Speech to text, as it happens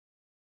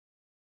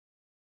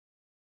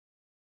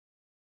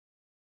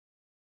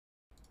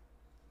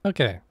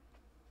Okay,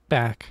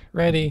 back,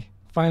 ready,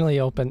 finally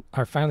open,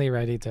 or finally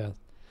ready to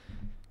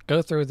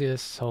go through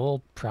this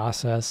whole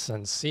process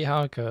and see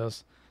how it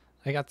goes.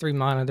 I got 3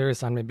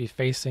 monitors. I'm going to be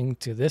facing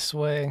to this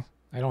way.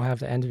 I don't have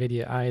the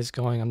NVIDIA eyes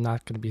going. I'm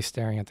not going to be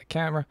staring at the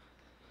camera.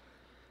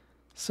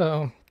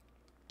 So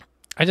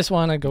I just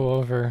want to go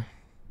over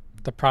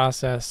the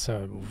process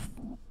of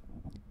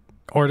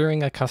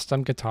ordering a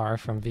custom guitar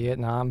from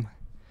Vietnam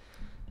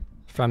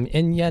from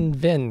Inyen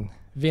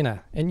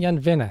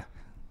Vina.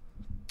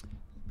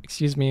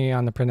 Excuse me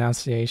on the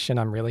pronunciation.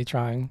 I'm really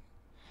trying.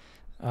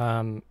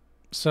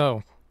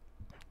 So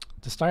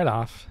to start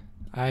off,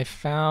 I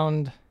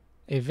found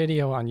a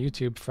video on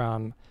YouTube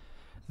from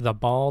the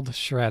Bald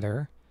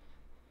Shredder.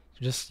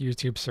 Just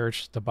YouTube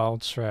search the Bald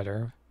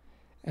Shredder,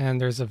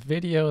 and there's a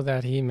video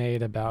that he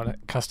made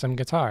about custom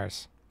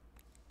guitars.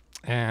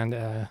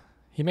 And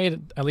he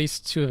made at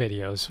least 2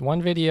 videos. One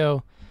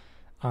video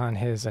on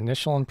his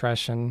initial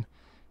impression,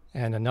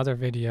 and another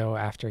video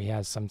after he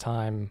had some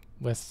time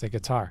with the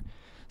guitar.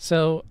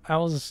 So I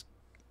was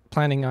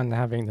planning on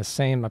having the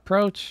same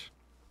approach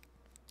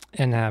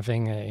and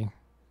having a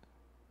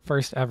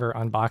first ever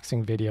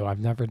unboxing video. I've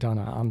never done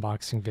an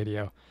unboxing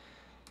video.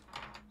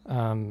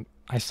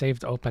 I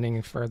saved the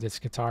opening for this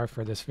guitar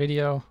for this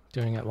video,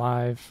 doing it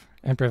live,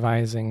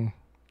 improvising,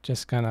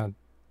 just gonna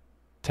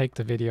take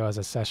the video as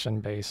a session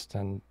based,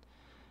 and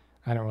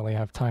I don't really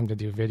have time to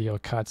do video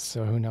cuts,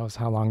 so who knows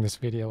how long this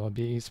video will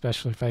be,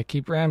 especially if I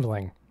keep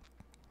rambling.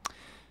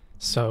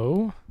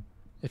 So,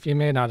 if you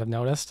may not have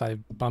noticed, I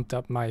bumped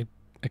up my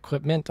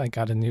equipment. I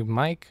got a new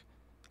mic,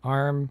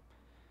 arm,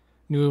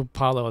 new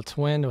Apollo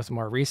Twin with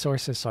more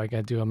resources, so I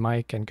could do a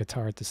mic and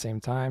guitar at the same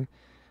time.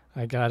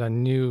 I got a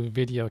new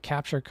video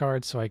capture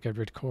card so I could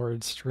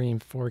record, stream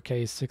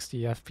 4K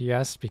 60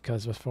 FPS,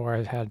 because before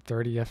I had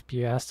 30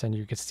 FPS and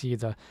you could see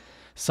the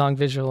song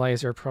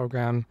visualizer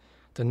program,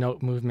 the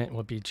note movement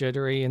will be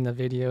jittery in the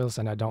videos,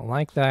 and I don't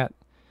like that.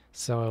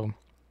 So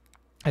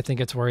I think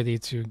it's worthy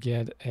to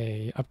get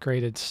a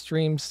upgraded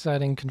stream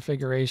setting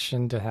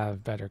configuration to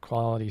have better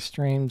quality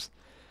streams.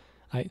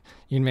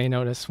 You may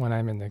notice when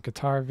I'm in the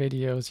guitar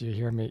videos,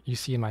 you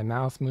see my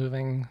mouth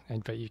moving,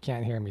 but you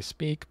can't hear me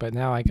speak. But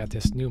now I got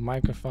this new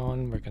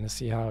microphone. We're going to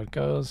see how it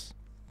goes.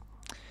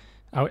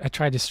 I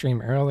tried to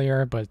stream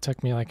earlier, but it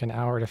took me like an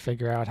hour to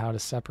figure out how to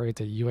separate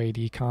the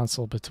UAD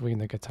console between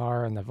the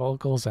guitar and the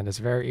vocals, and it's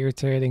very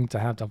irritating to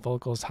have the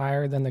vocals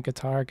higher than the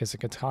guitar, because the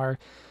guitar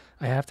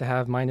I have to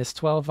have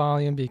 -12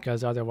 volume,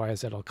 because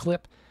otherwise it'll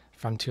clip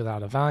from too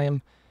loud a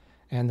volume,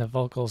 and the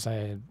vocals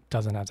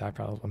doesn't have that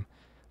problem.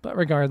 But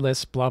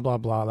regardless, blah, blah,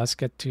 blah. Let's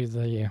get to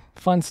the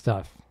fun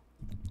stuff.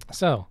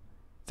 So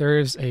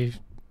there's a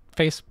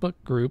Facebook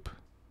group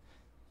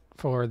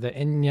for the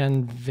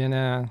Inyen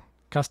Vina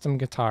custom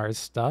guitars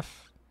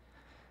stuff.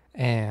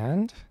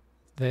 And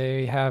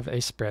they have a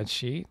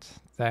spreadsheet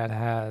that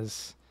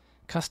has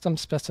custom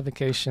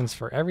specifications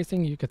for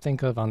everything you could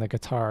think of on the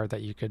guitar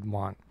that you could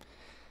want.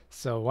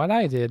 So what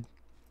I did,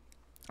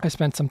 I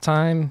spent some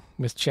time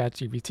with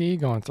ChatGPT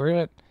going through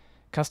it,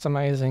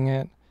 customizing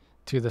it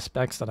to the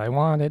specs that I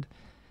wanted.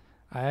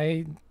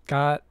 I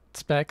got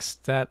specs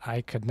that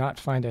I could not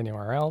find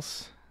anywhere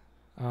else.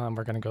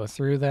 We're going to go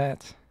through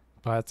that,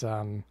 but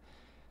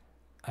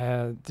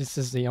this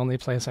is the only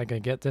place I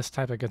could get this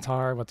type of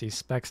guitar with these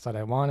specs that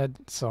I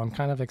wanted, so I'm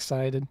kind of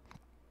excited,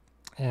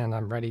 and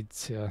I'm ready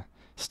to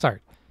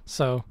start.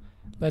 So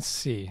let's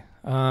see.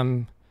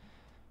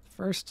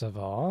 First of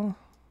all,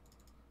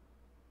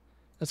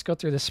 let's go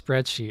through the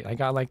spreadsheet. I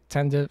got like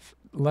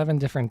 11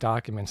 different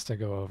documents to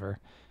go over.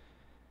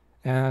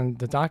 And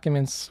the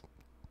documents,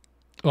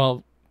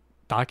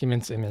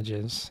 documents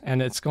images,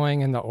 and it's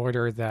going in the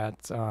order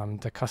that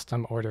the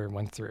custom order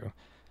went through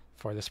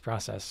for this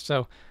process.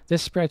 So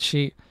this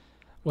spreadsheet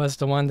was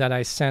the one that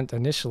I sent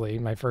initially,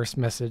 my first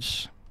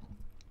message,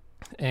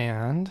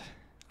 and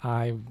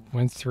I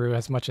went through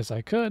as much as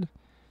I could.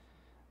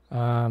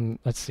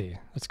 Let's see,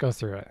 let's go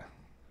through it.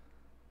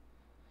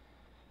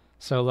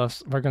 So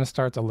we're going to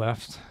start the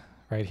left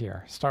right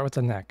here. Start with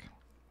the neck.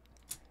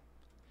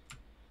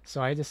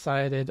 So I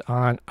decided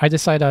on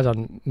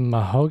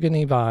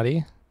mahogany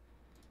body,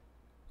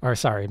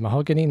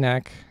 mahogany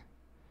neck,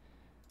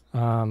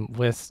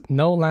 with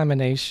no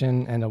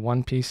lamination and a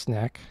one-piece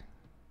neck.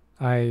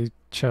 I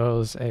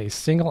chose a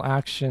single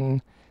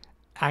action,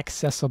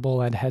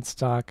 accessible at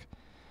headstock,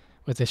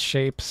 with a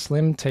shape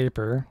slim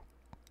taper,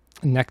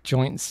 neck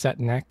joint set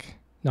neck,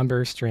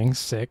 number string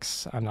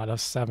 6. I'm not a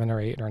 7 or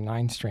 8 or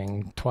 9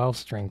 string, 12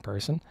 string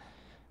person,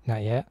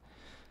 not yet.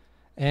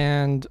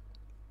 And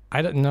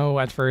I didn't know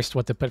at first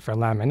what to put for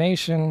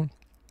lamination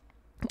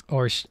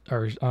or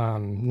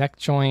neck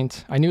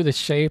joint. I knew the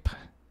shape,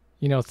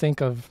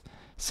 think of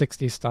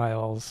 60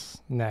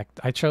 styles neck.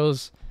 I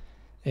chose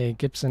a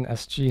Gibson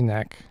SG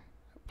neck,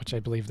 which I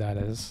believe that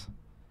is,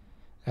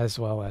 as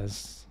well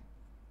as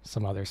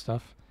some other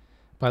stuff.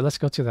 But let's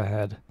go to the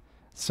head.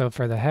 So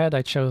for the head,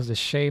 I chose the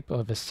shape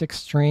of a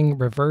 6-string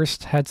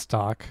reversed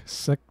headstock,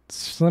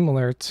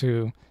 similar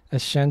to a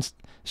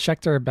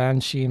Schecter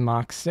Banshee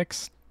Mach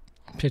 6,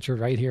 pictured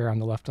right here on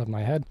the left of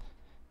my head.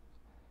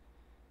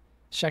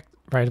 check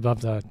right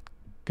above the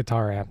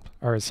guitar amp,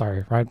 or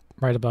sorry,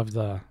 right above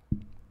the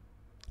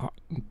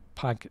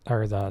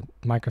or the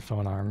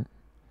microphone arm.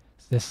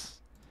 This,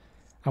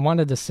 I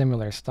wanted a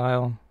similar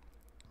style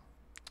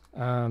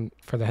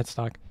for the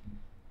headstock,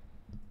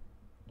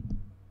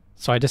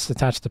 so I just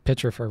attached the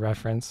picture for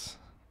reference.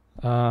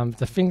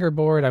 The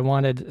fingerboard, I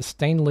wanted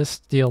stainless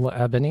steel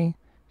ebony.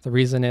 The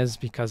reason is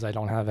because I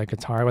don't have a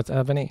guitar with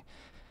ebony,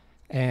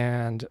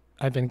 and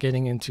I've been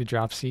getting into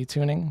drop C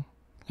tuning,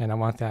 and I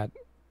want that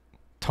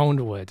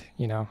toned wood,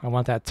 you know, I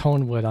want that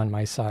toned wood on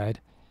my side.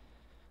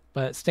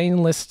 But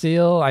stainless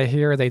steel, I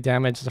hear they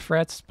damage the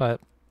frets,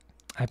 but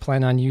I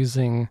plan on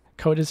using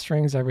coated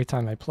strings every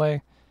time I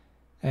play.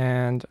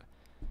 And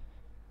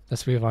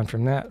let's move on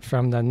from that.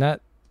 From the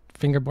nut,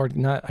 fingerboard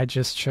nut, I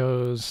just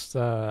chose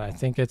I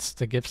think it's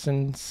the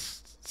Gibson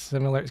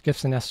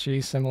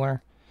SG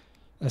similar.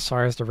 As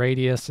far as the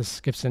radius,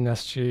 it's Gibson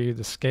SG.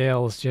 The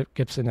scale is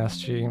Gibson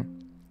SG.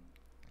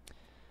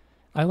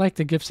 I like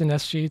the Gibson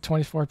SG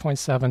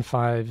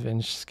 24.75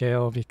 inch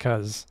scale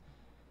because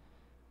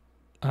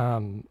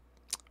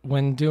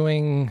when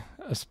doing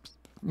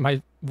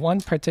my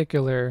one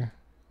particular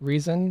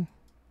reason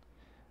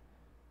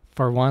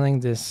for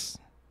wanting this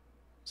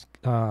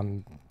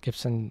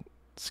Gibson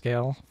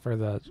scale for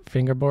the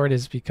fingerboard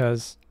is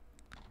because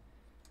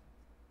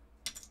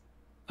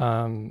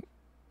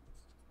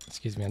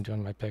excuse me, I'm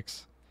doing my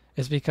picks.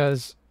 Is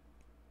because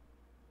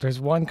there's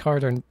one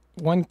chord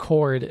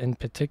in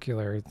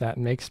particular that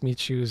makes me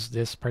choose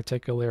this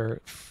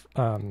particular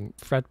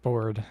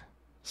fretboard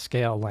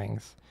scale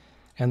length,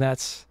 and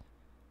that's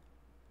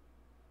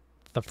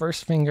the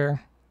first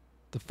finger,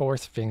 the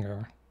fourth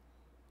finger,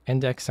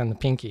 index, and the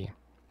pinky.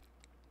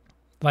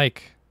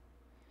 Like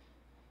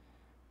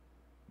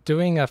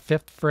doing a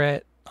 5th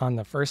fret on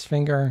the first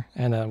finger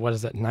and a, what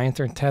is it, 9th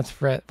or 10th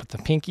fret with the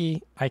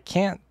pinky, I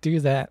can't do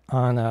that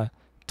on a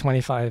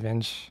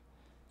 25-inch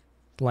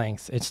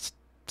length. It's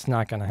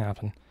not going to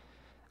happen.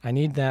 I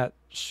need that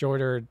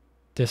shorter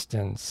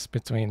distance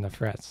between the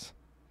frets,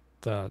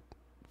 the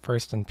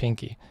first and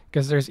pinky,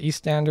 because there's E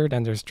standard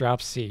and there's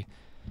drop C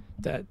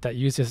that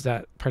uses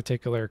that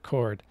particular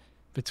chord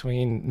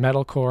between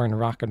metalcore and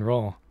rock and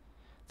roll.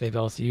 They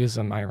both use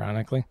them,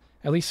 ironically.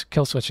 At least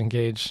Killswitch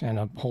Engage and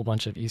a whole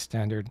bunch of E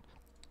standard.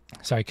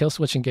 Sorry,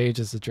 Killswitch Engage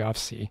is the drop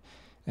C,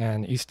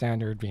 and E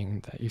standard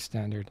being the E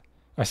standard.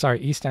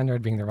 E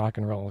standard being the rock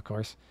and roll, of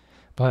course.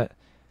 But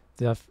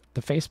the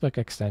Facebook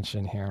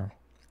extension here,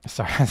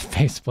 sorry,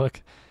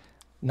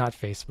 not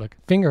Facebook,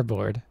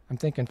 fingerboard. I'm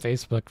thinking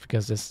Facebook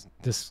because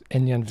this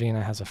Inyen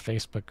Vina has a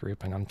Facebook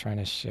group, and I'm trying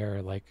to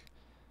share like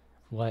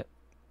what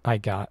I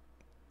got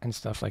and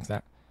stuff like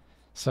that.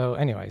 So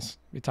anyways,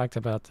 we talked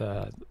about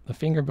the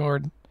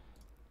fingerboard,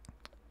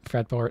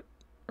 fretboard,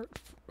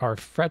 or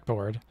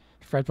fretboard,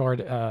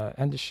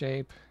 end of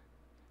shape.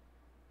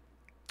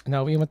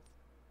 No, we went.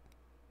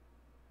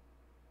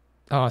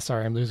 Oh,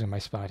 sorry, I'm losing my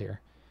spot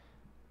here.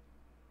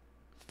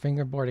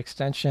 Fingerboard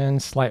extension,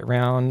 slight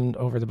round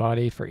over the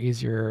body for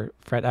easier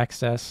fret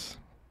access.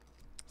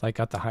 Like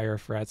at the higher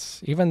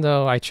frets, even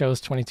though I chose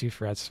 22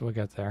 frets, we'll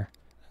get there.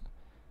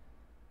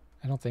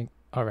 I don't think.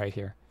 Oh, right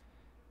here.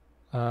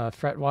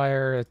 Fret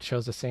wire, it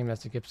shows the same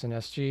as the Gibson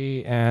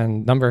SG,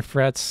 and number of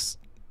frets,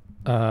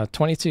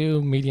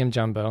 22 medium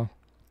jumbo,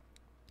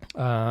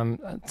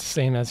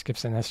 same as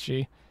Gibson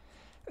SG.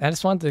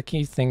 That's one of the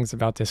key things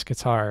about this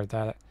guitar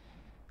that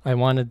I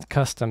wanted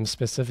custom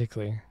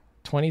specifically.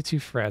 22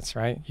 frets,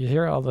 right? You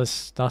hear all this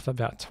stuff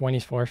about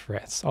 24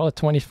 frets. Oh,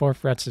 24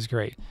 frets is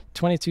great.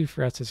 22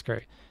 frets is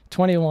great.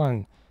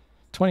 21,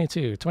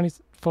 22,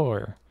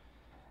 24.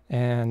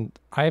 And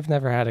I've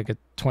never had a good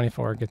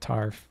 24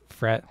 guitar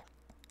fret,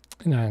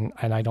 and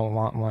I don't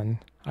want one.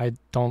 I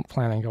don't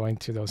plan on going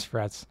to those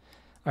frets.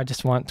 I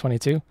just want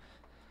 22.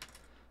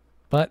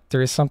 But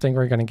there is something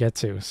we're going to get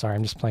to. Sorry,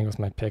 I'm just playing with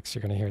my picks.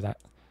 You're going to hear that.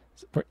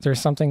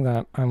 There's something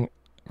that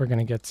we're going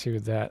to get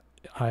to that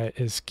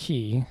is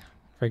key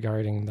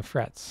regarding the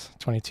frets,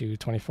 22,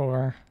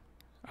 24,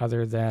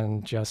 other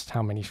than just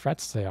how many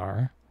frets they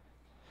are.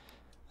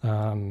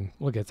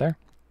 We'll get there.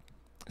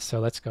 So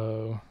let's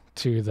go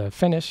to the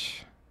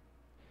finish.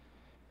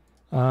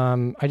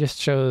 I just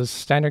chose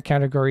standard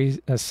category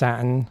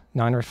satin,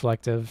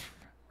 non-reflective,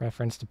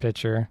 reference to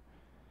picture.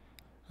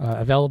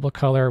 Available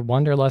color,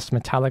 Wanderlust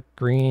metallic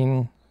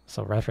green,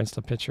 so reference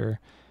to picture.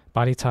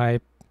 Body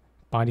type,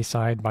 body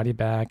side, body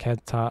back,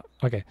 head top.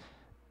 Okay,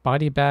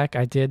 body back,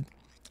 I did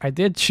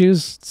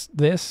choose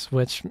this,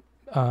 which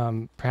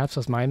perhaps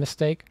was my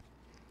mistake,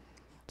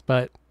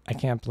 but I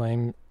can't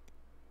blame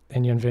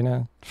Inyen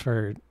Vina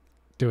for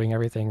doing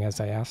everything as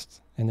I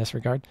asked in this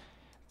regard.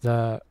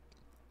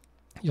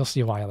 You'll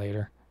see why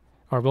later,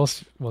 or we'll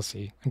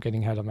see. I'm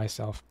getting ahead of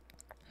myself,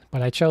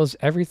 but I chose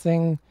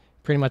everything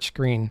pretty much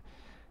green.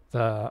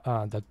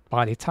 The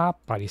body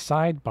top, body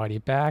side, body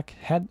back,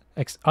 head.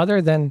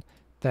 Other than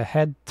the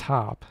head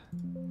top,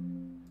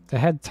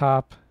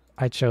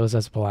 I chose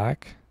as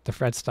black. The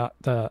fretstock,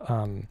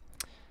 the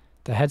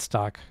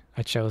headstock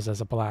I chose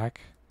as a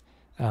black.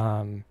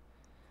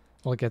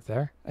 We'll get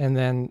there. And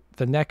then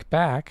the neck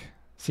back,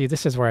 See,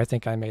 this is where I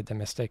think I made the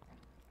mistake.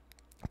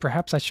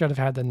 Perhaps I should have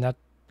had the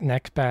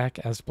neck back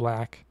as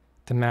black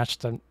to match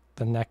the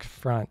neck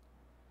front.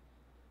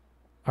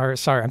 Or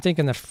sorry, I'm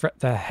thinking the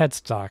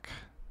headstock.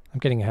 I'm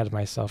getting ahead of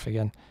myself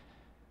again.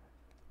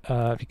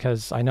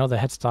 Because I know the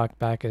headstock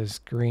back is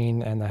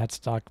green and the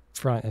headstock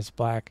front is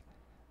black.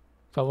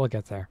 But we'll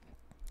get there.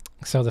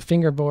 So the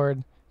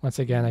fingerboard, once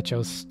again, I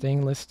chose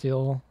stainless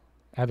steel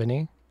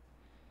ebony.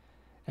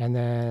 And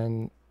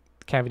then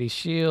cavity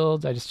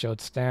shield, I just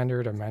showed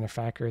standard or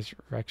manufacturer's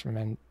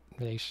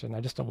recommendation. I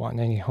just don't want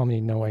any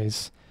homey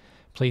noise.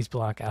 Please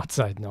block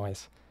outside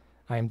noise.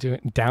 I am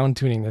down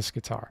tuning this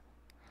guitar.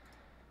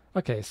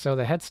 Okay, so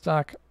the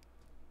headstock,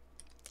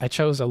 I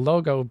chose a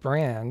logo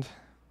brand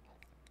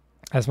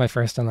as my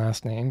first and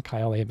last name,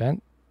 Kyle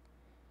Abent.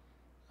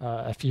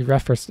 If you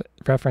reference the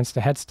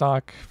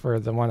headstock for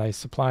the one I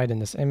supplied in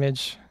this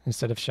image,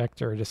 instead of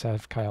Schecter, just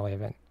have Kyle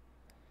Abent.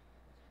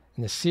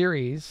 In the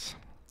series,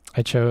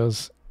 I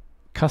chose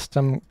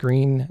Custom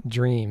Green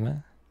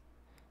Dream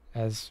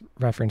as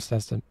referenced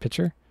as the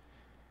picture,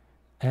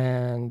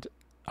 and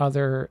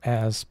other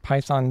as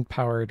Python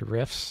powered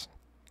riffs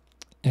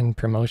in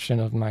promotion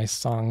of my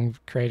song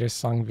creator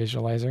song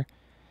visualizer.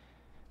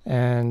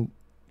 And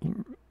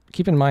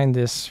keep in mind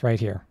this right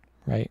here,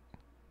 right?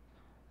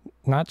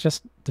 Not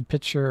just the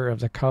picture of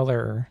the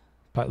color,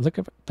 but look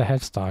at the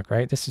headstock,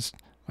 right? This is,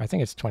 I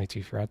think it's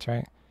 22 frets,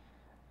 right?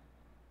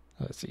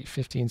 Let's see,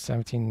 15,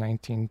 17,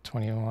 19,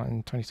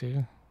 21,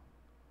 22.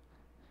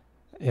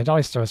 It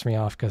always throws me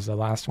off because the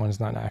last one is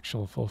not an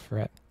actual full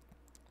fret.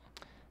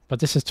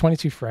 But this is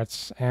 22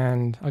 frets,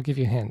 and I'll give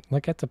you a hint.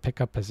 Look at the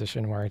pickup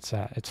position where it's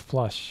at. It's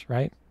flush,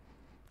 right?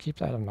 Keep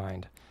that in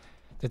mind.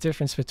 The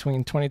difference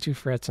between 22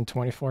 frets and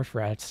 24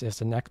 frets is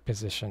the neck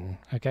position,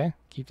 okay?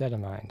 Keep that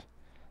in mind.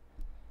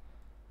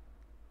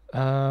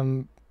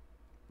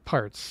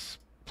 Parts.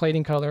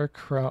 Plating color,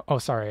 oh,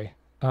 sorry.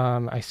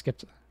 I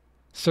skipped.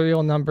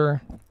 Serial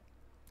number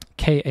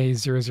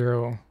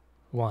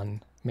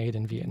KA001, made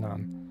in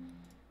Vietnam.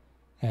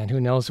 And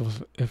who knows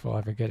if we'll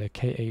ever get a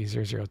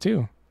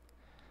KA002.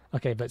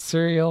 Okay, but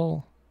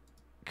serial,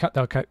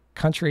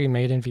 country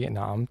made in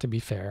Vietnam, to be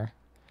fair.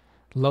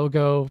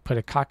 Logo, put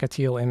a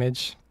cockatiel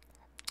image.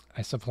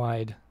 I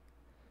supplied,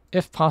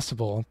 if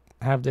possible,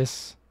 have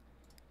this,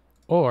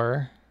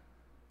 or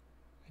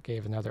I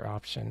gave another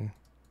option.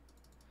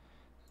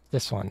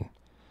 This one.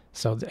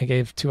 So I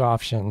gave two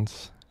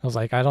options. I was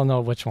like, I don't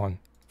know which one,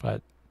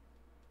 but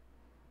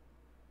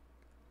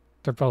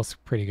they're both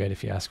pretty good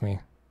if you ask me.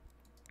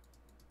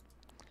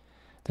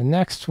 The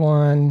next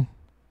one,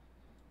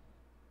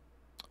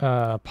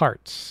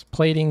 parts,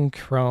 plating,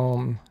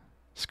 chrome,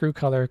 screw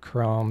color,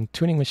 chrome,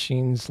 tuning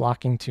machines,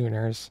 locking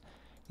tuners,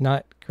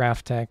 nut,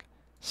 Graphtec,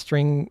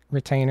 string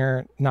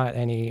retainer, not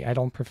any. I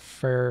don't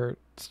prefer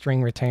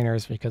string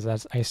retainers because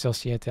I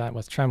associate that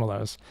with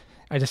tremolos.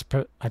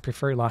 I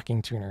prefer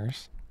locking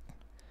tuners.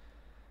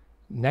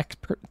 Neck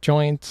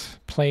joint,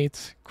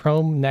 plate,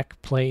 chrome neck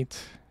plate,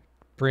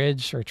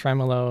 bridge or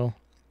tremolo.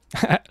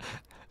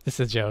 This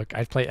is a joke.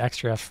 I'd play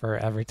extra for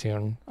every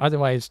tune.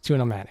 Otherwise,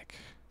 tune-o-matic,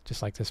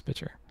 just like this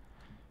picture.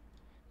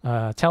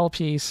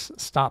 Telepiece,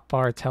 stop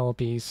bar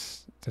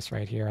telepiece, this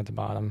right here at the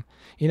bottom.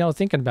 You know,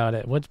 thinking about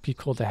it, would be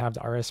cool to have the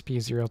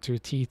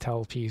RSP02T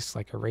telepiece,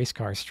 like a race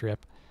car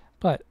strip,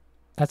 but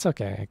that's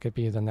okay. It could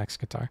be the next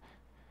guitar.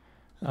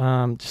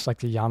 Just like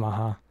the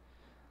Yamaha.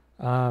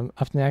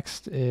 Up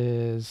next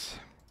is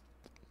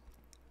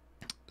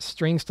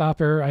string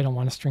stopper. I don't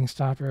want a string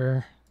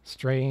stopper.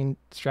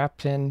 Strap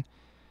pin.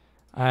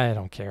 I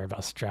don't care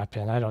about strap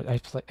pin. I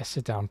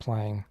sit down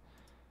playing.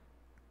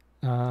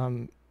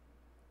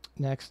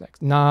 Next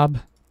knob.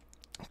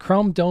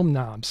 Chrome dome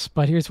knobs.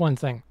 But here's one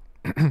thing.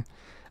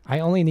 I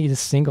only need a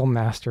single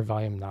master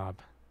volume knob.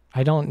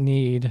 I don't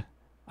need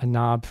a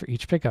knob for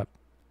each pickup.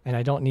 And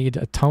I don't need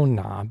a tone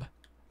knob.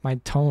 My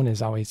tone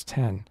is always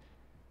 10.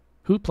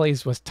 Who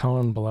plays with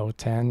tone below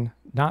 10?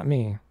 Not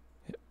me.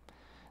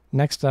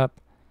 Next up,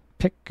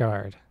 pick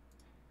guard.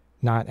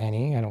 Not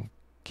any. I don't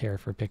care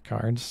for pick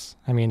guards.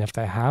 I mean, if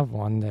they have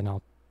one, then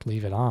I'll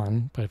leave it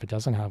on. But if it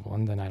doesn't have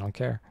one, then I don't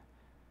care.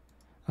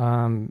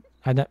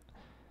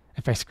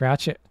 If I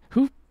scratch it,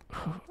 who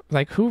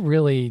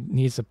really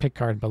needs a pick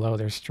guard below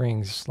their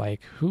strings?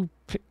 Like,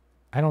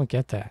 I don't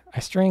get that.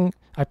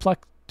 I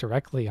pluck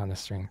directly on the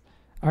string.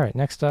 All right,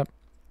 next up.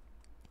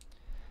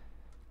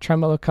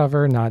 Tremolo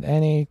cover, not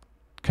any.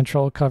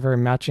 Control cover,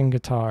 matching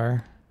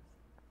guitar.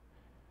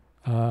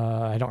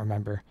 I don't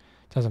remember.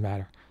 Doesn't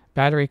matter.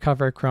 Battery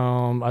cover,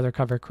 chrome. Other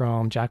cover,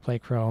 chrome. Jack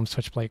plate, chrome.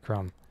 Switch plate,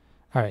 chrome.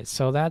 All right,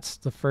 so that's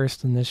the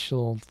first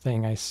initial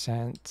thing I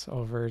sent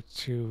over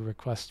to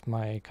request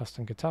my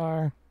custom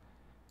guitar.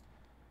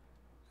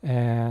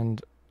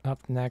 And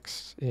up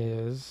next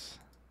is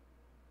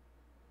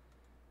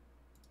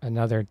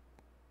another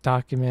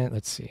document.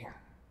 Let's see.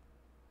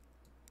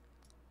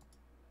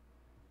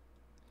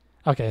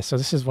 Okay, so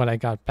this is what I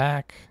got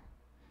back.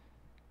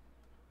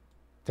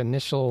 The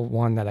initial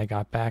one that I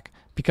got back,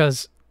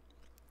 because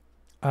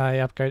I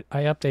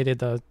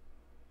updated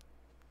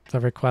the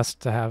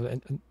request to have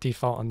a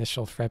default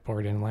initial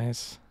fretboard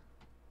inlays.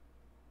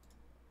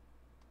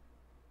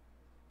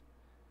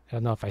 I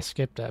don't know if I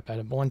skipped that, but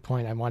at one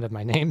point I wanted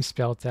my name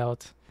spelled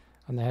out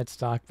on the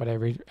headstock, but I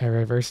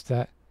reversed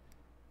that.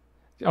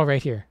 Oh,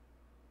 right here.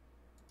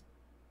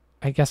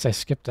 I guess I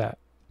skipped that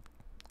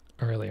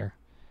earlier.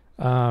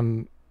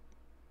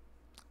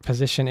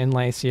 Position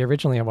inlay. See,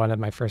 originally I wanted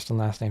my first and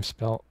last name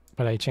spelled,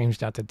 but I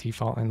changed that to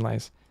default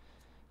inlays.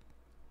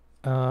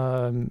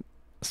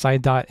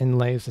 Side dot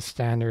inlays, the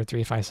standard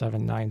 3, 5,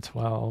 7, 9,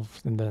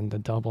 12, and then the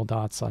double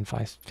dots on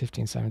 5,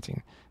 15,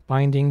 17.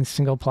 Binding,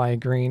 single ply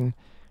green.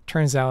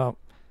 Turns out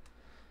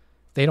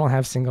they don't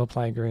have single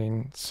ply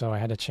green, so I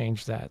had to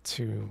change that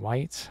to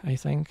white, I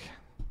think.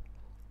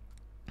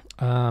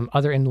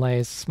 Other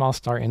inlays, small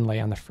star inlay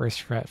on the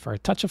first fret for a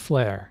touch of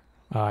flair.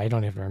 I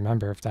don't even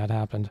remember if that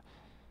happened.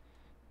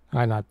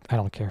 I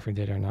don't care if we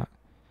did or not.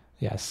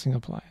 Yeah,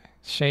 single ply.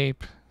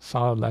 Shape,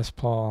 solid Les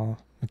Paul,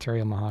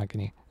 material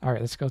mahogany. All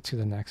right, let's go to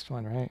the next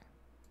one, right?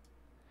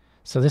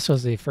 So this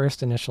was the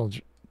first initial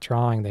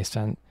drawing they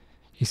sent.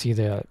 You see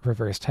the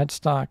reversed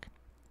headstock.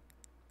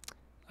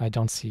 I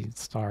don't see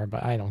star,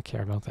 but I don't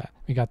care about that.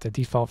 We got the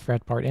default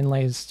fretboard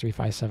inlays, 3,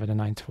 5, 7, and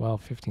 9,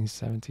 12, 15,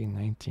 17,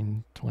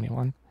 19,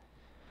 21.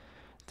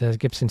 The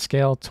Gibson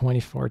scale,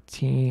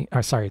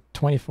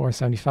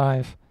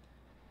 2475.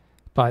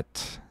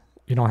 But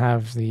you don't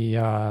have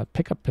the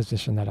pickup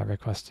position that I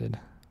requested.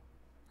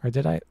 Or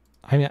did I?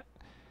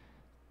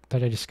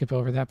 Did I just skip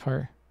over that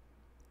part?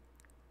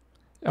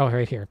 Oh,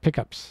 right here,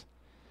 pickups.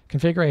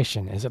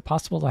 Configuration. Is it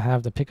possible to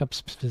have the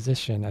pickups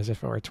position as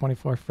if it were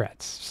 24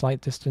 frets?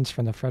 Slight distance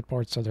from the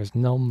fretboard so there's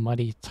no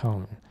muddy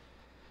tone.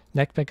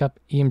 Neck pickup,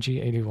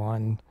 EMG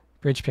 81.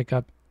 Bridge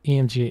pickup,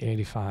 EMG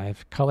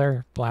 85.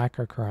 Color, black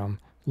or chrome.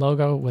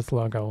 Logo with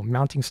logo.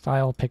 Mounting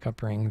style,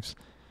 pickup rings.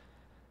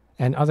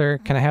 And other,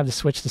 can I have the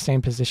switch the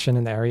same position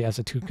in the area as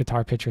the 2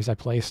 guitar pitchers I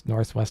placed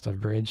northwest of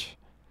bridge?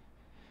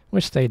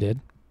 Which they did.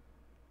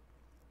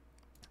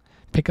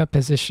 Pickup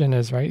position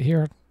is right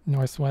here,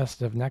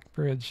 northwest of neck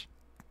bridge,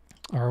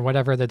 or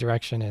whatever the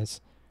direction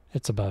is.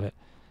 It's above it.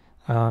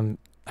 I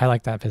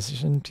like that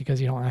position because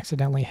you don't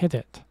accidentally hit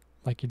it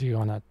like you do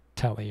on a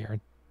Tele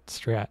or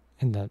Strat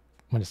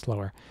when it's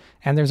lower.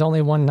 And there's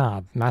only one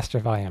knob, master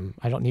volume.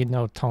 I don't need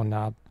no tone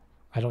knob.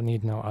 I don't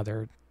need no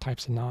other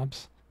types of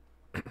knobs.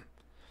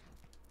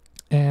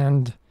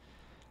 And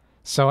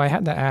so I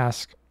had to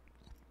ask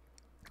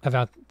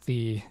about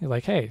the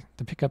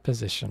pickup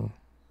position.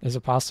 Is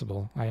it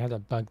possible? I had to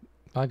bug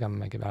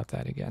them about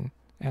that again.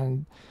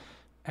 And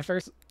at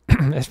first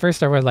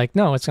they were like,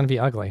 no, it's going to be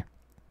ugly.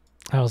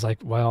 I was like,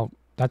 well,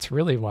 that's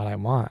really what I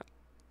want.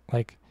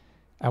 Like,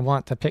 I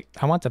want the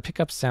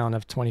pickup sound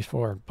of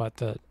 24, but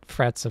the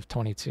frets of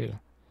 22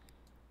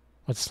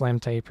 with slam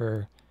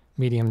taper,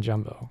 medium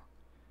jumbo.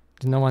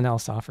 No one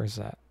else offers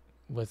that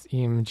with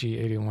EMG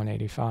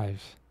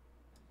 8185.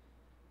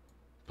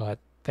 But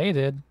they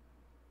did,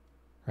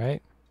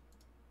 right?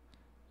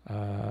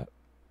 1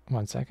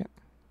 second.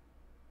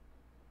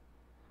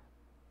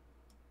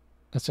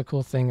 That's a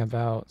cool thing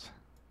about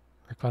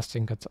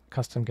requesting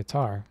custom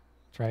guitar,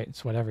 right?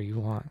 It's whatever you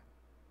want.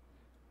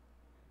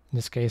 In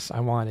this case, I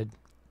wanted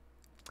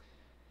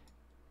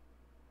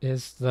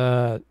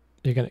you're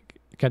gonna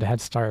get a head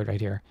start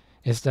right here.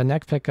 Is the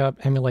neck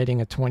pickup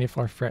emulating a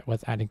 24 fret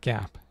with added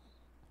gap?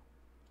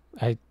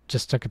 I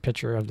just took a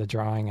picture of the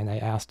drawing and I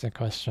asked a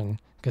question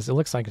because it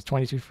looks like it's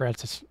 22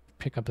 frets. This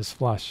pickup is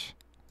flush.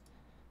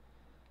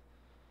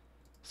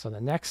 So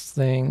the next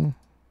thing,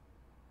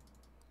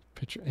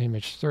 picture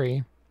image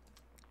 3,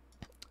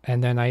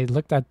 and then I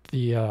looked at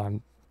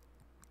the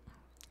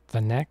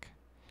neck,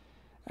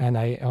 and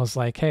I was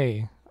like,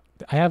 hey,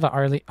 I have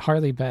a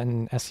Harley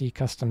Benton SE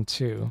Custom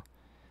 2,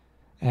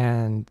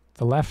 and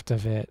the left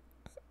of it,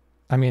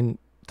 I mean,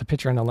 the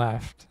picture on the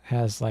left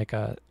has like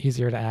a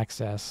easier to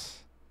access,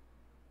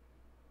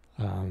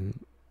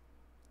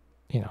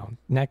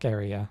 neck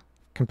area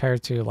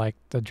compared to like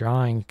the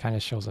drawing kind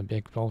of shows a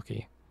big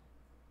bulky.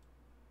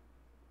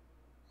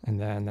 And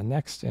then the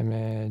next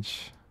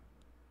image,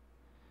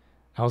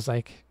 I was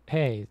like,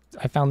 hey,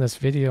 I found this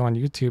video on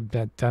YouTube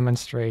that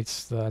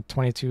demonstrates the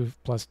 22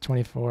 plus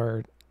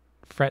 24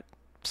 fret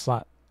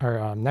slot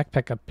or neck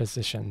pickup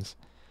positions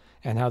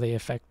and how they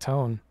affect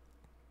tone.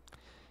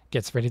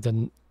 Gets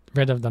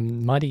rid of the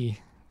muddy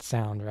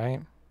sound,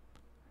 right?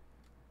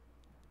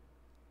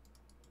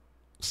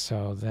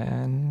 So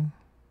then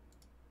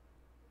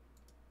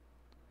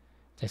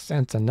they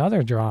sent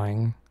another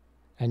drawing,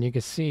 and you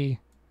can see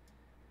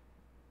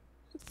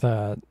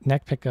the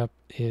neck pickup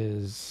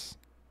is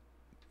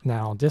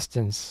now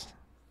distance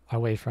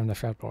away from the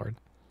fretboard.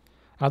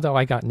 Although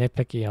I got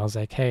nitpicky, I was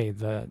like, hey,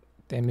 the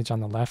image on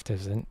the left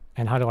isn't.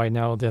 And how do I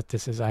know that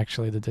this is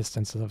actually the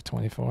distance of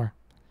 24?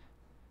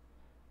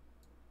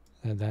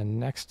 And then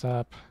next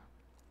up,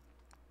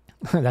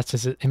 that's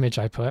just an image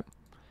I put.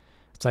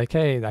 It's like,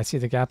 hey, I see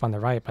the gap on the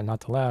right, but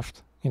not the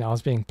left. I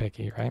was being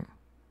picky, right?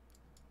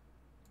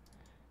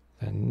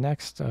 Then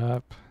next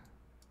up,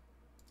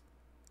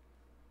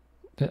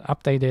 the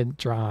updated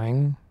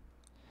drawing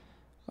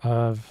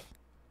of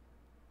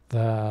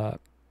the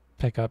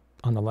pickup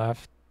on the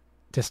left,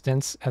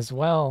 distance, as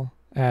well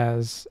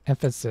as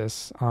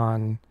emphasis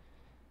on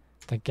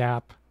the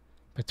gap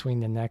between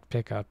the neck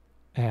pickup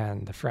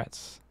and the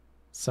frets.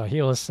 So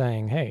he was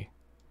saying, hey,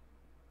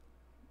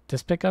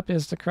 this pickup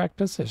is the correct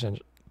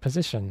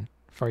position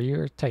for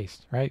your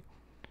taste, right?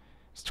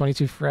 It's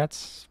 22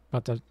 frets,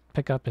 but the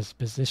pickup is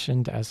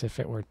positioned as if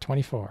it were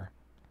 24.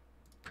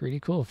 Pretty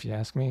cool if you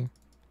ask me.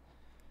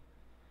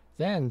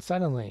 Then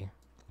suddenly,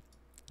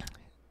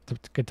 the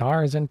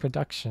guitar is in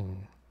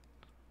production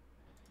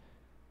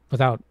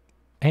without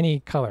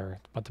any color,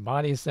 but the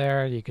body's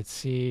there. You could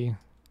see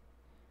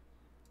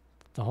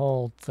the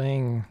whole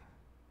thing,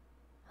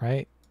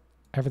 right?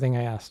 Everything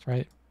I asked,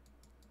 right?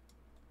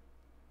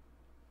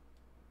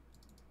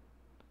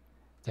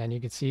 Then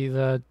you could see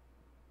the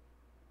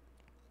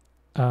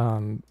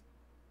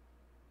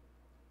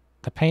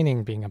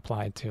painting being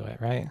applied to it,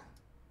 right?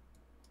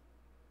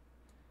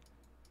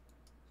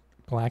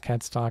 Black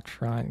headstock,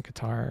 front,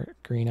 guitar,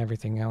 green,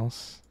 everything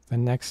else.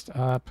 Then next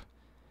up,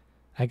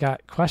 I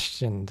got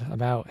questioned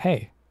about,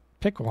 hey,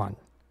 pick one.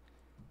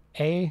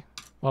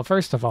 Well,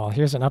 first of all,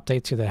 here's an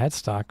update to the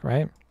headstock,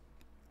 right?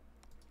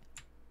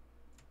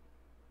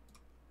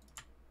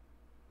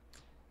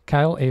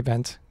 Kyle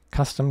Abent,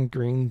 custom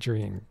green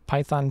dream,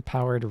 Python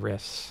powered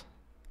riffs.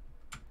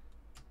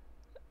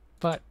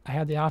 But I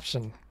had the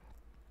option.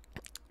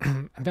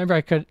 Remember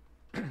I could,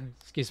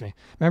 excuse me.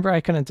 Remember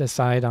I couldn't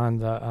decide on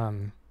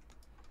the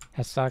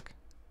headstock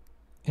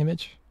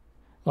image?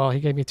 Well, he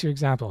gave me two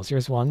examples.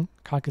 Here's one,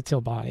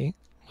 cockatiel body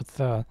with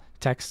the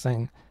text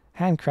saying,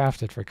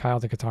 handcrafted for Kyle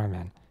the Guitar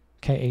Man,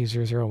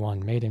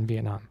 KA001, made in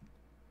Vietnam.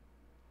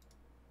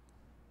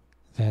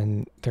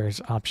 Then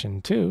there's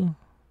option 2,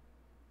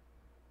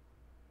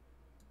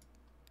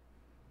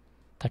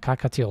 the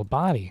cockatiel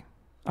body,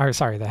 or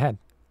sorry, the head.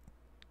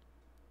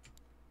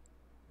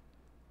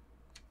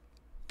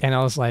 And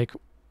I was like,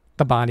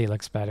 the body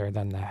looks better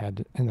than the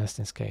head in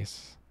this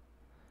case.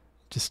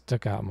 Just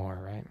stuck out more,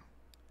 right?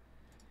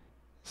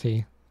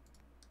 See?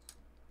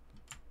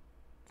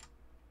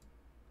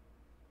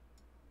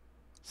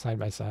 Side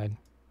by side.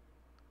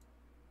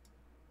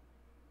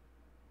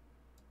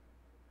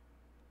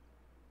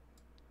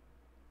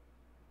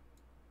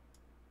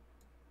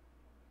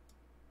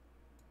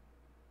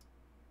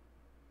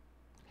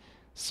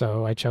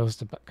 So I chose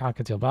the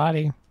cockatiel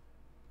body.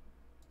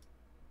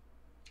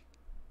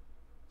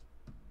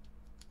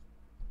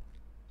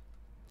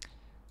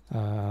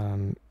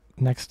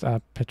 Next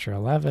up, picture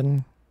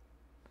 11.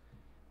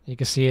 You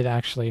can see it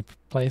actually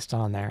placed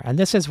on there. And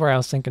this is where I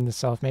was thinking to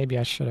myself, maybe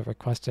I should have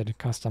requested a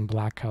custom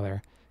black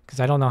color, because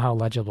I don't know how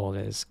legible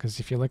it is. Because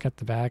if you look at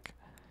the back,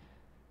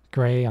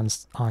 gray on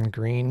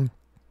green,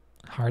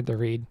 hard to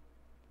read.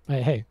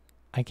 But hey,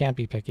 I can't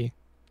be picky.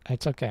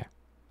 It's okay.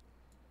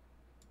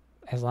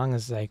 As long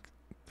as like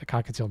the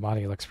cockatiel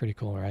body looks pretty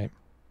cool, right?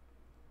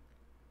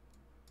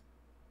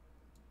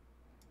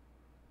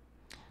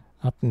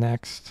 Up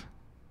next,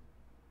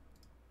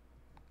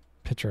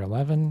 picture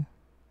 11.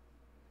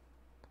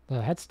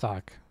 The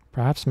headstock,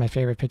 perhaps my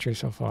favorite picture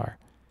so far.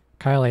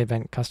 Kyle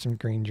Abent, custom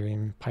green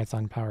dream,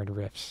 Python powered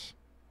riffs.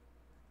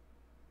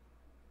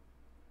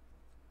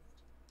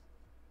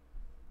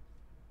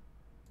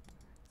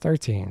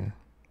 $13.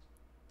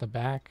 The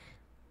back,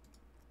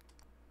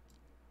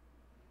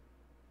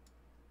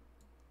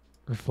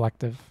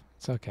 reflective.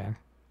 It's okay.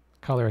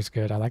 Color is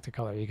good. I like the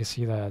color. You can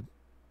see the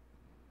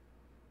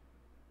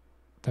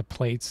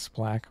plates,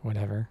 black,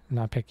 whatever. I'm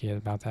not picky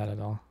about that at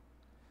all.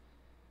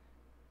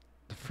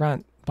 The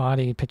front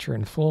body picture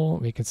in full,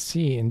 we could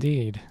see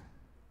indeed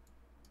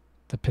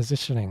the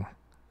positioning.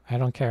 I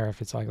don't care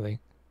if it's ugly.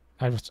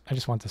 I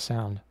just want the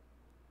sound.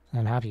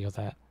 I'm happy with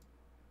that.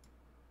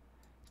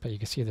 But you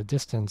can see the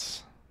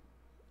distance.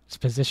 It's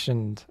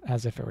positioned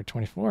as if it were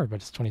 24, but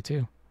it's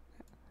 22.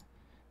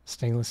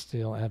 Stainless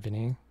steel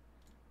ebony.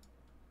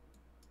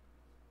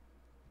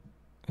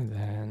 And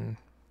then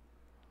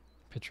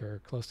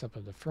picture close up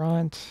of the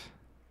front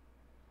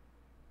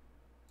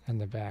and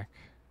the back.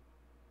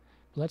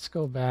 Let's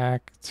go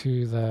back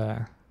to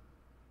the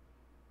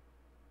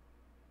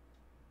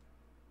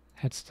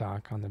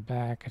headstock on the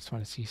back. I just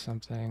want to see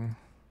something.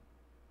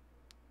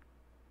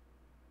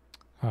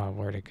 Oh,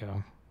 where'd it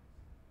go?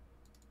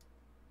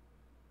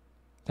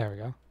 There we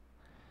go.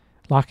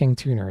 Locking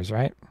tuners,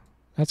 right?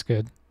 That's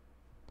good.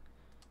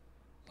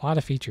 A lot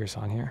of features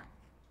on here.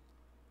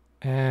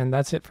 And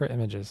that's it for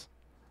images.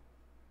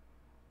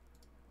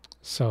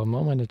 So,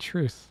 moment of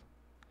truth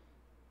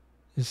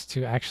is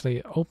to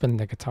actually open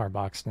the guitar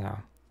box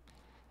now.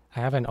 I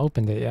haven't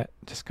opened it yet,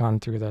 just gone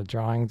through the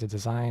drawing, the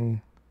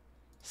design,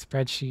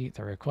 spreadsheet,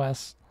 the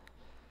requests,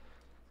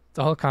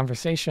 the whole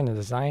conversation of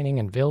designing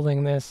and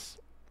building this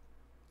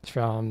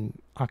from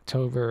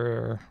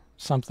October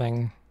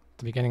something,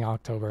 the beginning of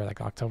October, like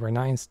October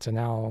 9th to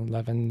now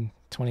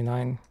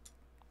 11/29.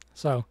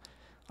 So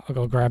I'll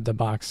go grab the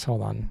box.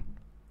 Hold on.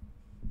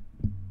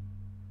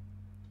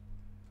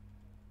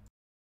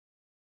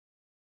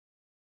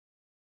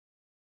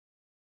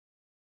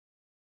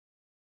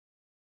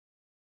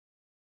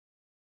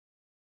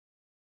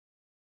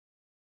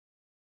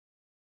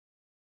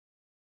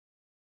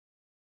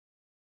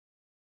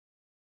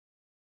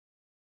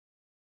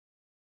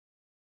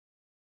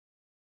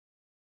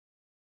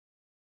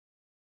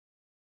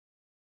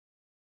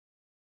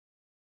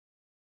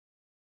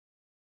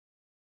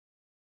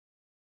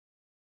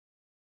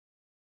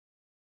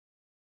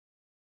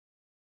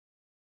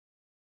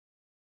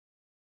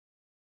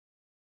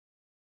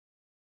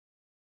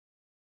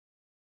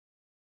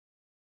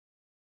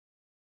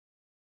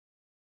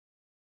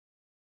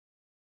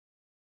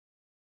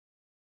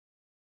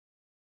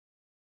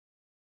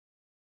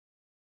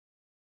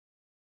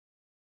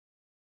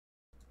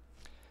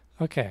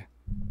 Okay.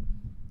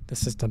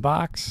 This is the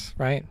box,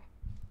 right?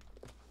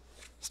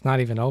 It's not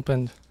even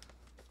opened.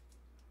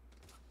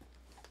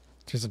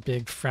 There's a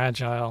big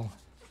fragile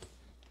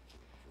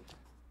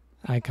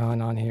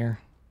icon on here.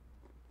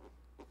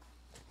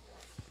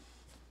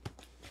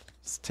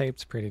 It's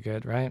taped pretty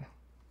good, right?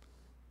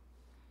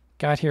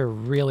 Got here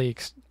really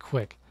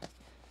quick.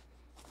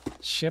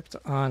 Shipped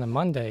on a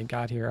Monday,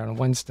 got here on a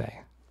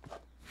Wednesday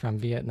from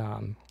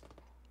Vietnam.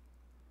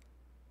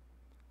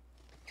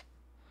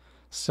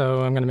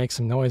 So I'm going to make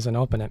some noise and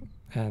open it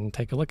and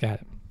take a look at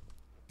it.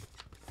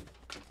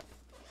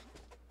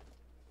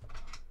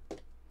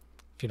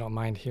 If you don't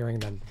mind hearing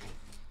the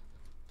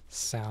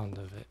sound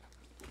of it.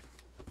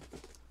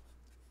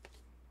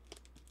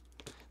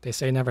 They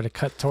say never to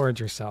cut towards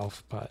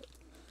yourself, but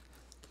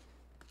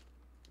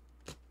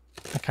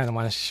I kind of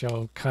want to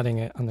show cutting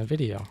it on the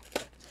video.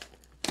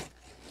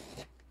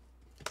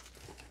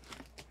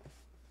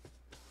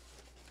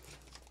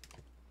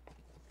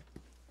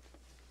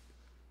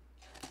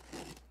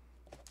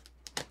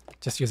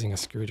 Just using a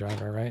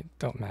screwdriver, right?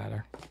 Don't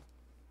matter.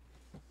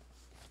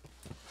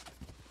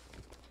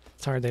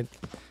 It's hard to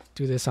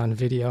do this on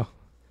video.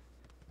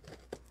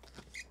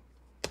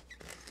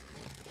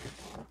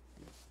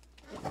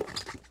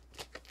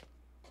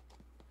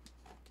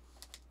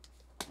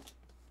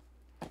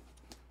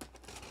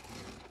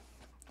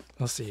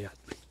 We'll see.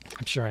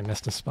 I'm sure I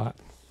missed a spot.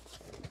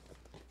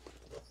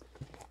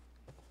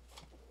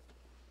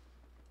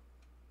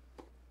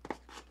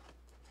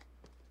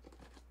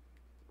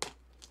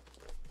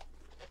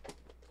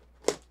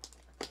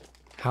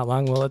 How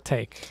long will it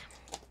take?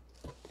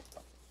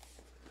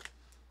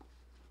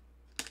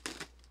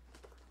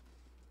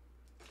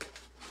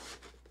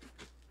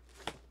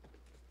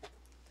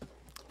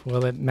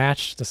 Will it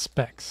match the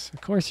specs?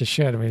 Of course it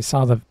should. We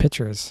saw the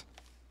pictures.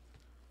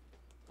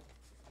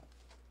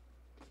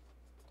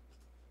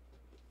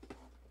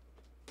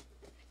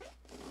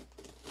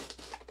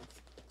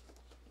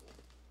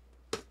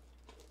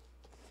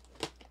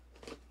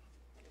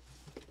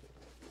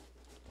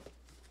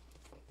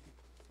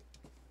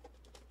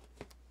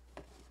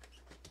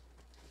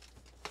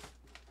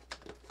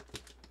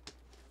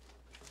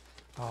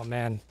 Oh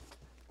man,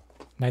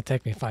 might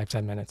take me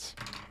 5-10 minutes.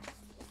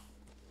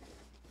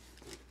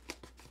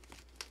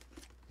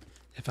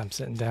 If I'm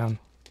sitting down.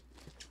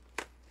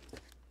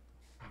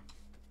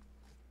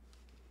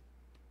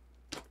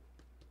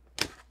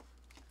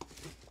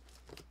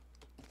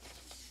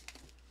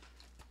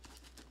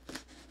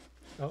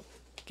 Oh,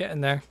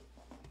 getting there.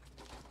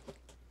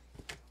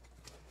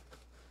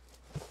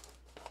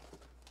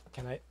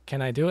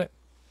 Can I do it?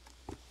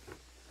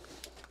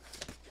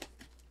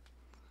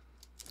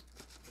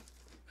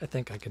 I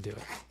think I could do it.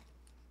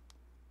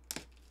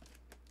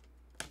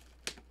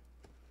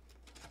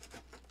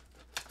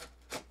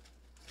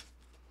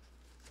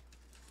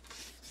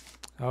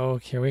 Oh,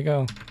 here we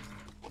go.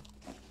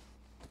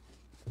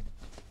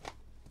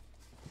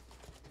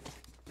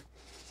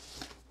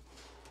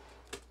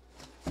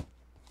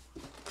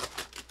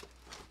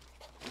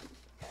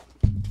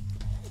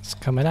 It's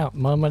coming out.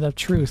 Moment of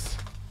truth.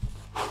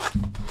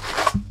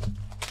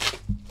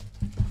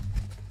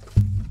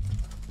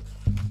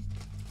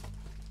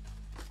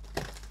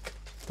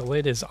 The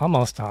lid is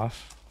almost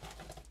off.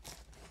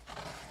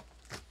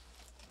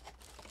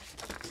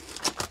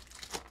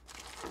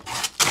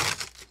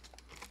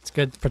 It's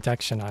good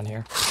protection on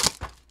here.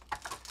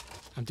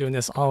 I'm doing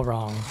this all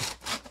wrong.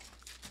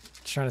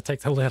 Trying to take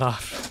the lid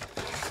off.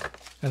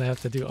 And I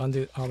have to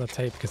undo all the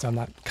tape because I'm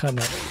not cutting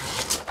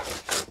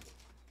it.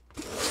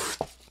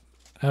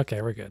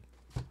 Okay, we're good.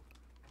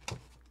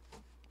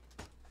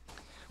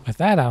 With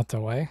that out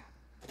the way,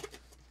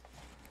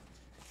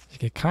 you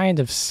can kind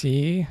of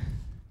see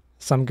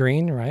some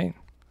green, right?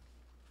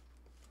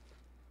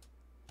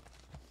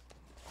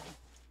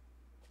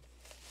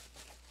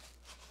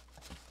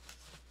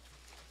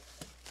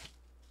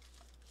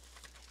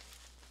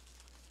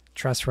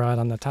 Truss rod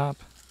on the top.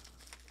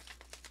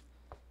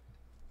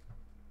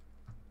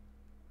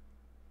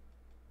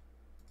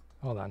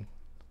 Hold on.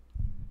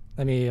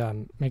 Let me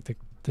make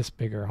this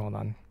bigger. Hold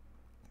on.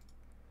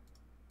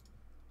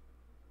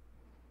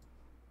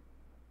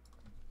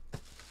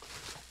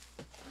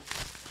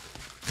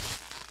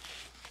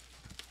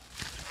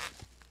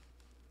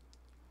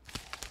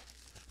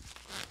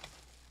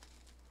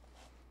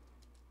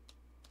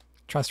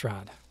 Truss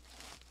rod.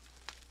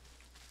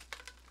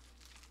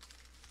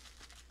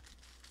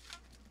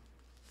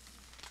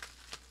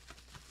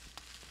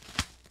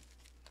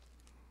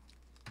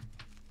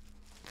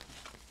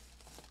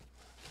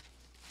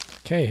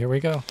 Okay, here we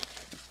go.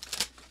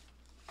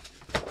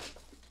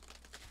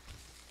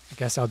 I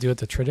guess I'll do it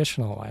the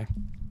traditional way.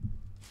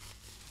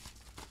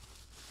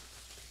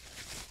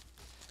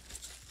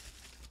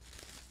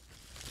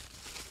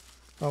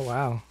 Oh,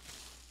 wow.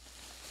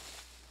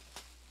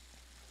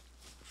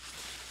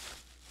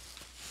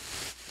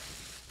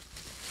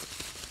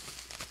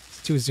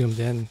 It's too zoomed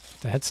in,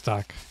 the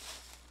headstock.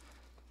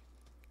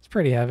 It's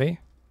pretty heavy.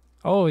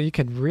 Oh, you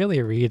could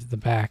really read the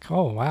back.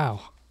 Oh,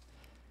 wow.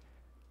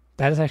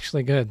 That is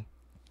actually good.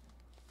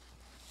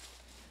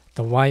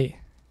 the white,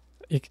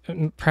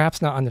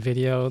 perhaps not on the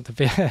video.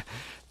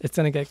 It's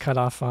going to get cut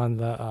off on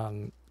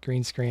the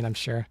green screen, I'm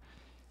sure.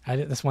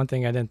 That's one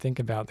thing I didn't think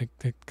about.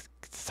 The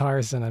guitar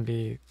is going to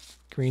be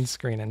green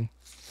screening.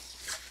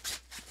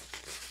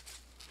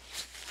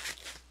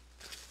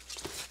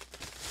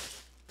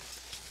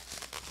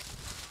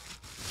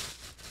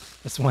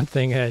 That's one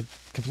thing I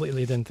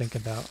completely didn't think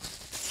about.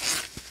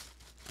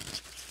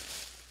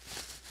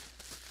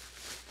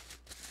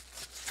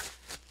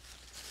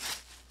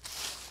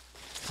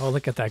 Oh,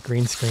 look at that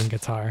green screen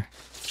guitar.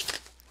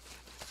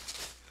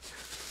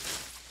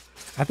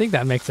 I think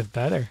that makes it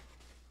better.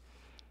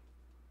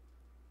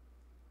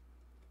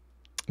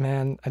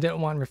 Man, I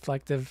didn't want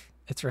reflective.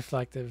 It's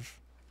reflective.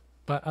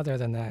 But other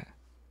than that,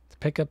 the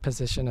pickup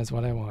position is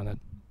what I wanted.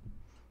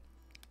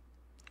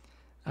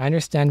 I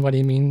understand what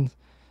he means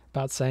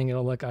about saying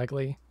it'll look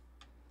ugly,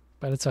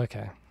 but it's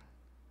okay.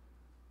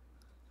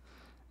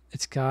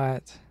 It's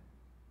got...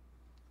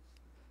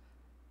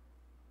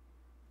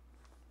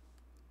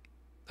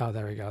 Oh,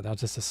 there we go. That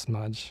was just a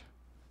smudge.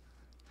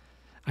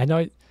 I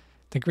know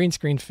the green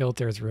screen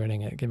filter is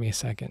ruining it. Give me a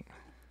second.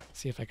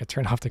 See if I could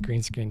turn off the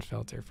green screen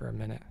filter for a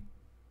minute.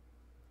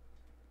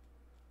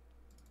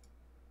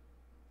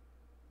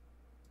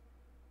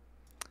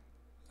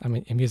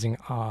 I'm using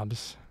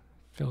OBS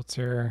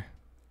filter.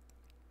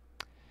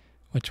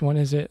 Which one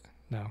is it?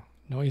 No.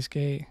 Noise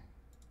gate.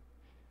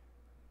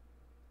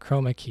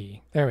 Chroma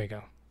key. There we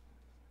go.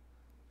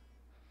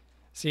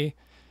 See?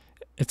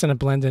 It's going to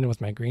blend in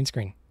with my green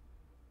screen.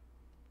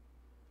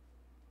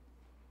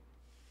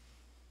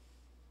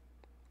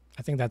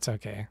 I think that's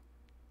okay.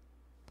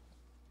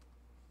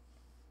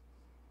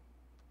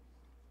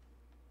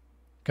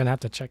 Gonna have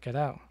to check it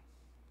out.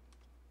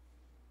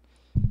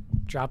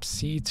 Drop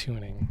C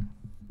tuning.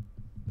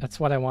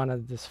 That's what I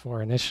wanted this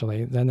for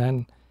initially.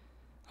 Then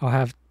I'll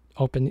have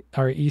open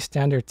or E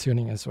standard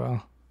tuning as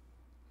well,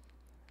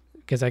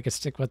 because I could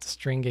stick with the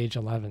string gauge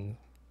 11.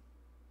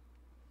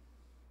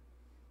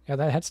 Yeah,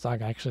 that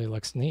headstock actually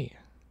looks neat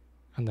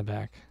on the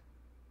back.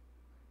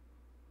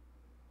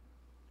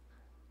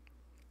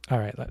 All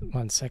right,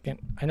 1 second.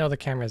 I know the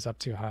camera's up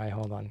too high.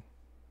 Hold on.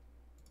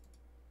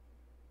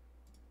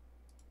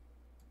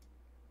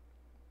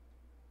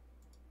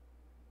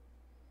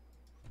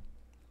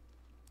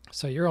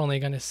 So you're only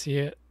going to see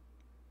it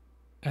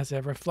as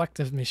a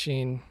reflective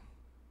machine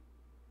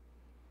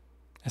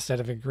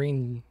instead of a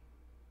green.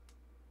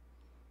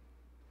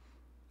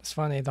 It's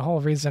funny, the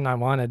whole reason I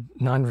wanted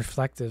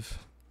non-reflective.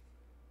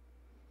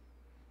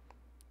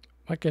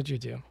 What could you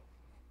do?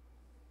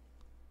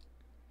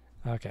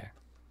 Okay.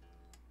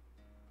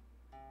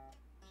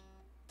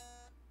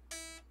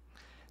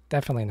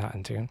 Definitely not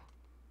in tune.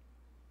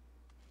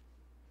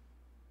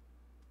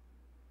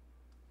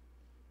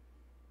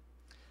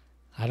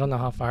 I don't know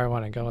how far I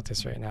want to go with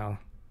this right now.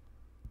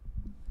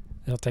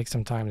 It'll take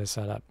some time to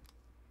set up.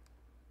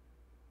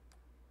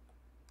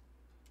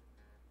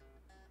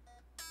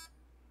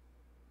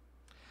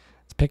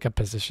 The pickup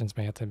positions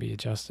may have to be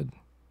adjusted.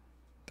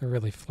 They're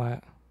really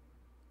flat.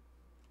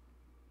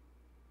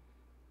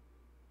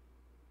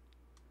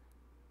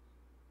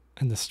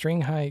 And the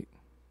string height,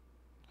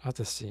 I'll have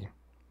to see.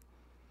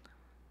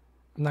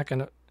 I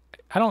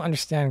don't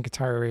understand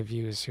guitar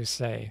reviews who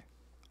say,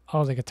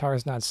 oh, the guitar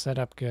is not set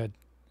up good.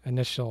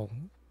 Initial,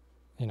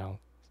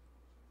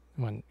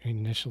 when you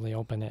initially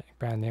open it,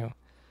 brand new.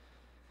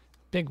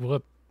 Big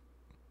whoop.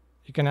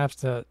 You're going to have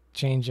to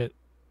change it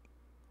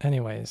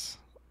anyways,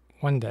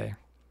 one day.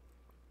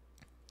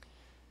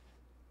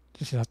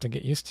 Just have to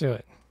get used to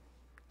it.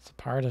 It's a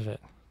part of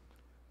it.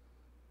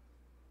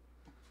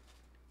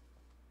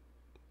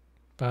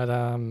 But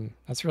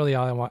that's really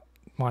all I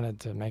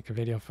wanted to make a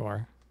video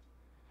for.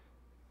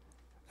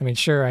 I mean,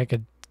 sure, I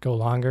could go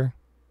longer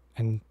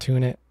and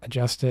tune it,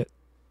 adjust it.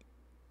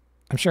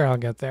 I'm sure I'll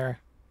get there.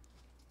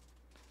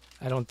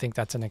 I don't think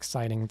that's an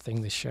exciting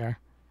thing to share.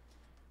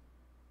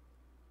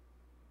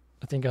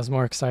 I think it was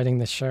more exciting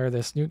to share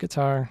this new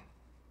guitar.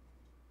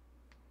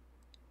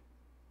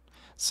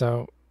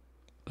 So,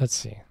 let's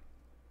see.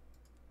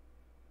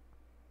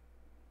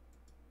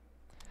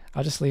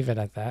 I'll just leave it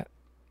at that.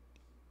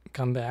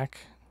 Come back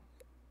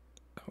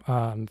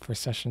for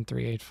session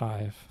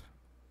 385.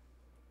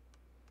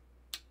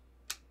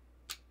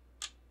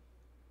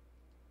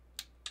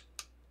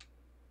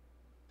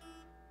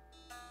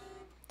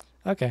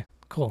 Okay,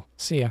 cool.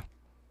 See ya.